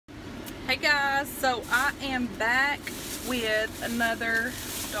Hey guys, so I am back with another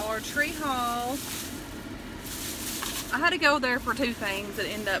Dollar Tree haul. I had to go there for two things and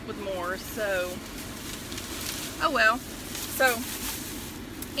end up with more, so oh well. So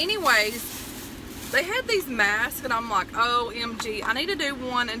anyways, they had these masks and I'm like, OMG, I need to do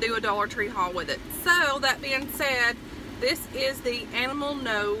one and do a Dollar Tree haul with it. So that being said, this is the animal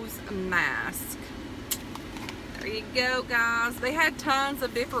nose mask. There you go, guys. They had tons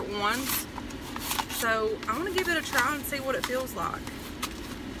of different ones, so I'm gonna give it a try and see what it feels like.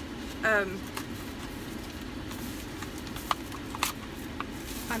 I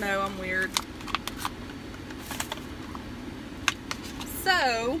know I'm weird.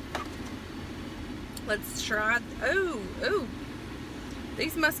 So let's try. Ooh,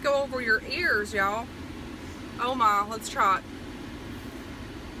 these must go over your ears, y'all. Oh my, let's try it.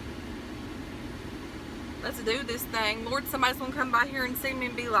 Let's do this thing. Lord, somebody's gonna come by here and see me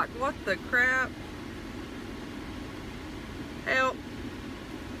and be like, what the crap? Help.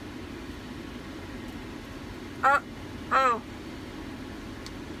 Oh.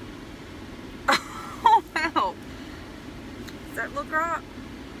 Oh, help. Does that look right?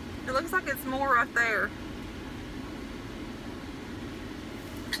 It looks like it's more right there.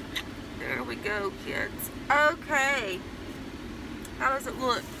 There we go, kids. Okay. How does it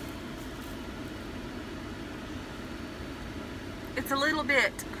look? It's a little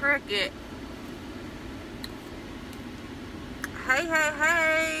bit crooked.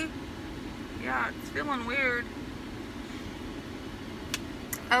 Hey. Yeah, it's feeling weird.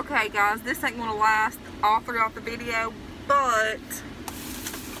 Okay, guys, this ain't gonna last all throughout the video, but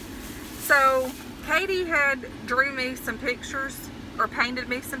so Katie had drew me some pictures or painted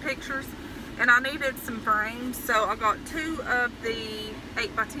me some pictures, and I needed some frames, so I got two of the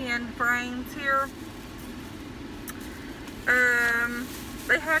 8x10 frames here.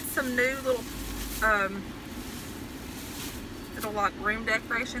 They had some new little like room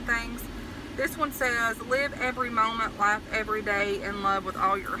decoration things. This one says, live every moment, laugh every day, in love with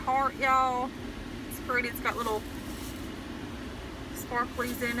all your heart, y'all. It's pretty. It's got little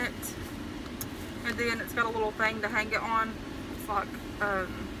sparklies in it. And then it's got a little thing to hang it on. It's like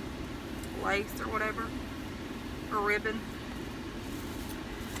lace or whatever, or ribbon.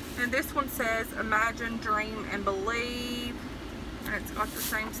 And this one says, imagine, dream, and believe. And it's got the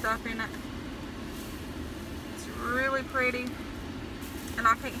same stuff in it. It's really pretty. And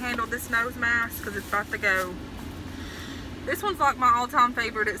I can't handle this nose mask because it's about to go. This one's like my all-time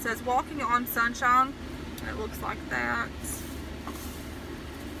favorite. It says, walking on sunshine. It looks like that.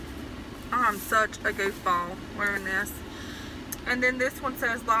 I'm such a goofball wearing this. And then this one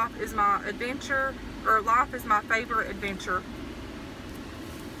says, life is my adventure, or life is my favorite adventure.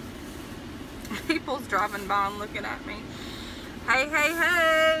 People's driving by and looking at me.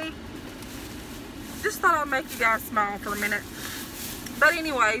 Hey. Just thought I'd make you guys smile for a minute. But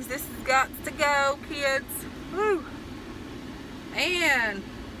anyways, this has got to go, kids. Woo. And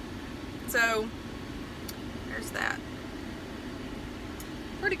so there's that.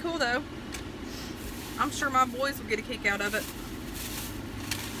 Pretty cool though. I'm sure my boys will get a kick out of it.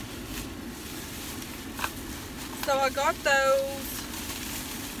 So I got those.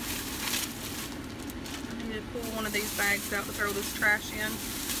 I need to pull one of these bags out to throw this trash in.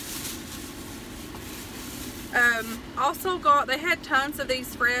 Also got, they had tons of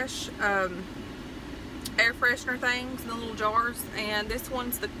these fresh air freshener things in the little jars, and this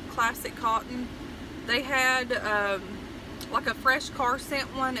one's the classic cotton. They had like a fresh car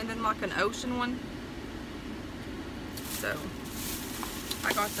scent one and then like an ocean one. So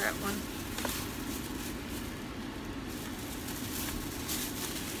I got that one.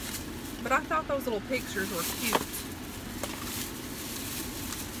 But I thought those little pictures were cute.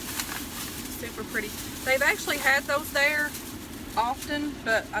 Super pretty. They've actually had those there often,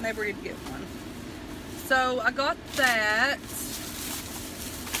 but I never did get one. So I got that.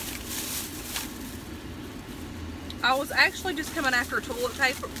 I was actually just coming after toilet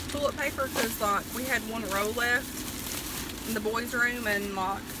paper because like we had one row left in the boys' room, and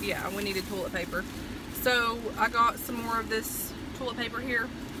like, yeah, we needed toilet paper. So I got some more of this toilet paper here.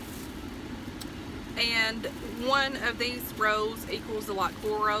 And one of these rows equals to like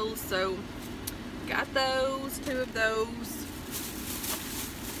 4 rows, so got those, 2 of those.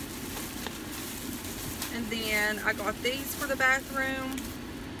 And then I got these for the bathroom,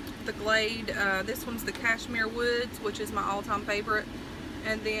 the Glade. This one's the Cashmere Woods, which is my all-time favorite.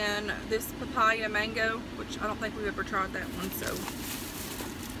 And then this Papaya Mango, which I don't think we've ever tried that one. So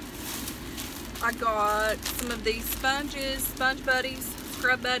I got some of these sponges, Sponge Buddies,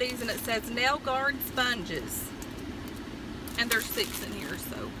 Scrub Buddies, and it says Nail Guard Sponges. And there's 6 in here,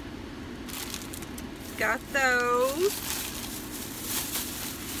 so got those.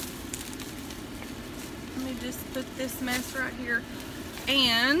 Let me just put this mess right here.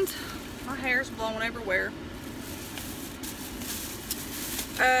 And my hair's blowing everywhere.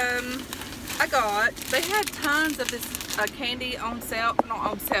 They had tons of this candy on sale,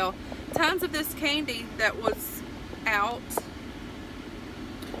 not on sale, tons of this candy that was out.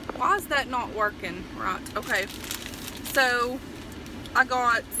 Why is that not working? Right, okay. So, I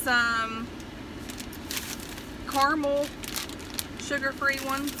got some caramel sugar-free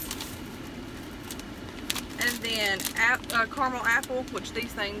ones. And then caramel apple, which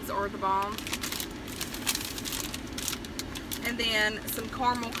these things are the bomb. And then some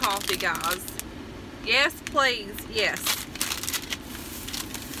caramel coffee, guys. Yes, please. Yes.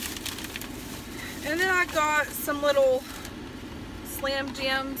 And then I got some little Slim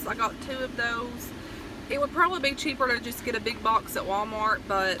Jims. I got 2 of those. It would probably be cheaper to just get a big box at Walmart,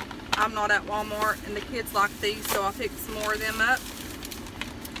 but I'm not at Walmart, and the kids like these, so I picked some more of them up.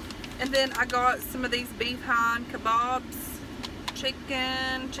 And then I got some of these beef hind kebabs,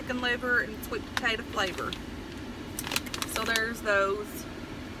 chicken liver, and sweet potato flavor. So there's those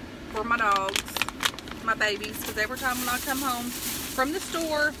for my dogs, my babies, because every time when I come home from the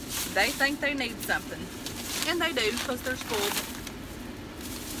store, they think they need something. And they do, because they're spoiled.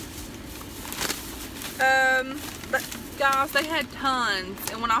 But guys, they had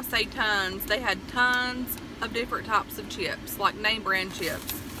tons, and when I say tons, they had tons of different types of chips, like name brand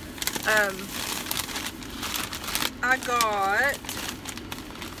chips. I got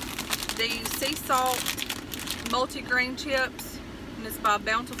the sea salt multi-grain chips, and it's by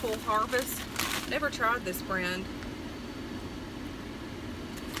Bountiful Harvest. Never tried this brand.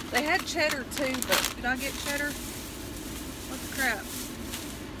 They had cheddar too, but did I get cheddar? What the crap?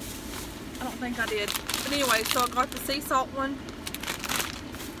 I don't think I did. But anyway, so I got the sea salt one.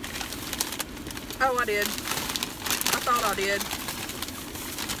 Oh, I did. I thought I did.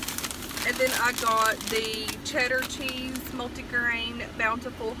 And then I got the cheddar cheese multigrain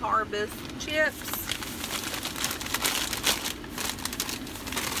Bountiful Harvest chips.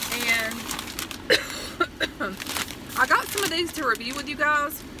 And I got some of these to review with you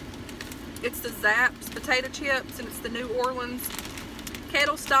guys. It's the Zapp's potato chips, and it's the New Orleans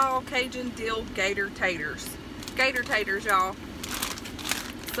kettle style Cajun dill gator taters. Gator taters, y'all.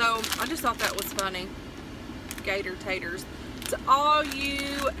 So I just thought that was funny. Gator taters. To all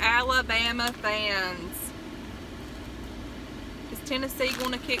you Alabama fans, is Tennessee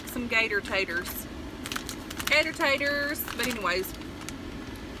going to kick some gator taters? Gator taters. But anyways,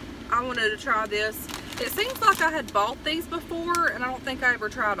 I wanted to try this. It seems like I had bought these before, and I don't think I ever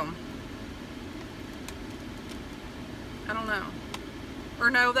tried them. I don't know. Or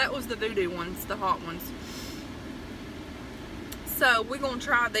no, that was the Voodoo ones, the hot ones. So we're going to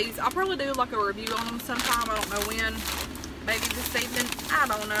try these. I'll probably do like a review on them sometime. I don't know when. Maybe this evening. I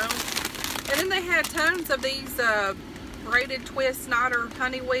don't know. And then they had tons of these braided twist Snyder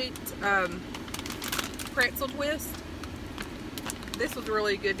honey wheat pretzel twist. This was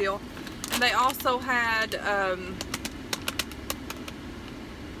really a good deal. And they also had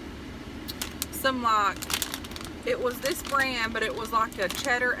some, like, it was this brand, but it was like a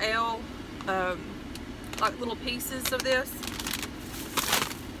cheddar ale, like little pieces of this,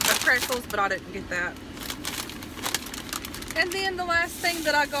 of pretzels, but I didn't get that. And then the last thing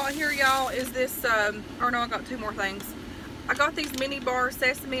that I got here, y'all, is this, or no, I got 2 more things. I got these mini bar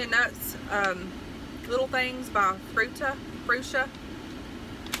sesame and nuts little things by Frutia.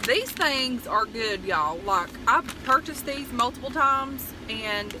 These things are good, y'all. Like, I've purchased these multiple times,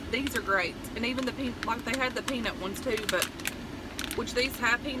 and these are great. And even the like they had the peanut ones too, but which these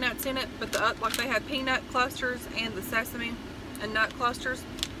have peanuts in it, but the like they had peanut clusters and the sesame and nut clusters.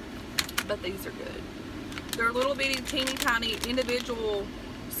 But these are good. They're little bitty, teeny tiny, individual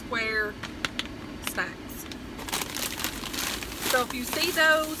square snacks. So if you see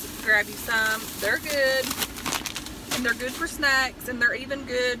those, grab you some. They're good. And they're good for snacks, and they're even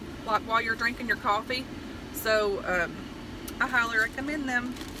good like while you're drinking your coffee. So I highly recommend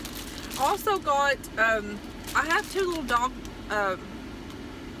them. Also got I have 2 little dog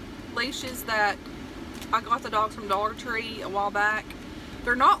leashes that I got the dogs from Dollar Tree a while back.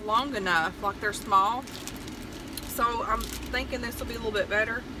 They're not long enough, like they're small, so I'm thinking this will be a little bit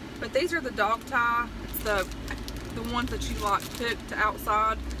better. But these are the dog tie. It's the ones that you like took to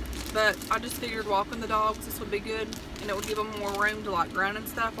outside. But I just figured walking the dogs, this would be good, and it would give them more room to like run and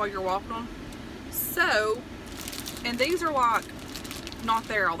stuff while you're walking them. So, and these are like not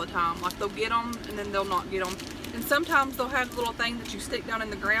there all the time. Like they'll get them and then they'll not get them. And sometimes they'll have a little thing that you stick down in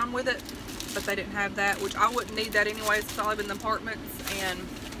the ground with it, but they didn't have that, which I wouldn't need that anyways because I live in the apartments and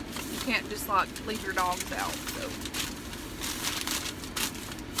can't just like leave your dogs out. So,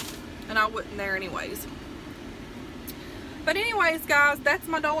 and I wouldn't there anyways. But anyways, guys, that's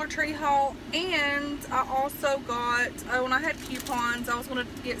my Dollar Tree haul. And I also got, when I had coupons, I was going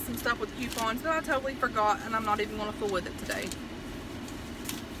to get some stuff with coupons, but I totally forgot, and I'm not even going to fool with it today.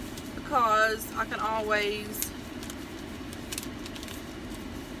 Because I can always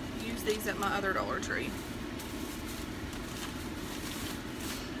use these at my other Dollar Tree.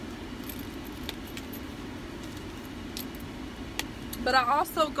 But I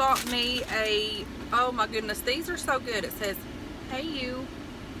also got me a, oh my goodness, these are so good. It says, "Hey you"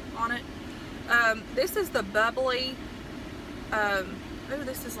 on it. This is the bubbly, oh,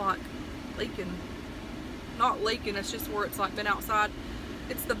 this is like leaking. Not leaking, it's just where it's like been outside.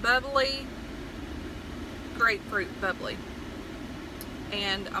 It's the bubbly grapefruit bubbly.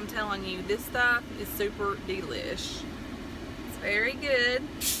 And I'm telling you, this stuff is super delish. It's very good.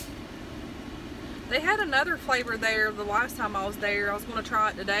 They had another flavor there the last time I was there. I was going to try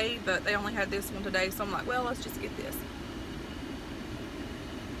it today, but they only had this one today, so I'm like, well, let's just get this.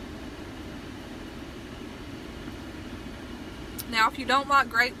 Now, if you don't like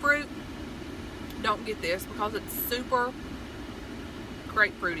grapefruit, don't get this because it's super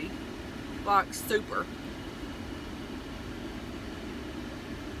grapefruity. Like, super.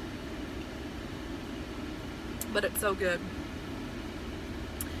 But it's so good.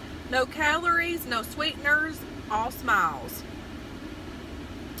 No calories, no sweeteners, all smiles.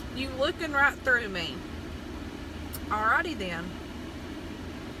 You looking right through me. Alrighty then.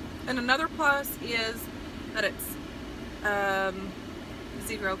 And another plus is that it's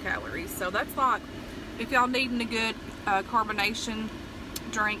 0 calories. So that's like, if y'all needing a good carbonation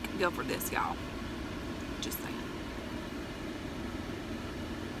drink, go for this, y'all. Just saying.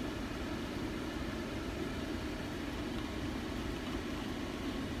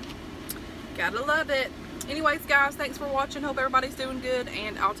 Gotta love it. Anyways, guys, thanks for watching. Hope everybody's doing good,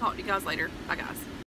 and I'll talk to you guys later. Bye, guys.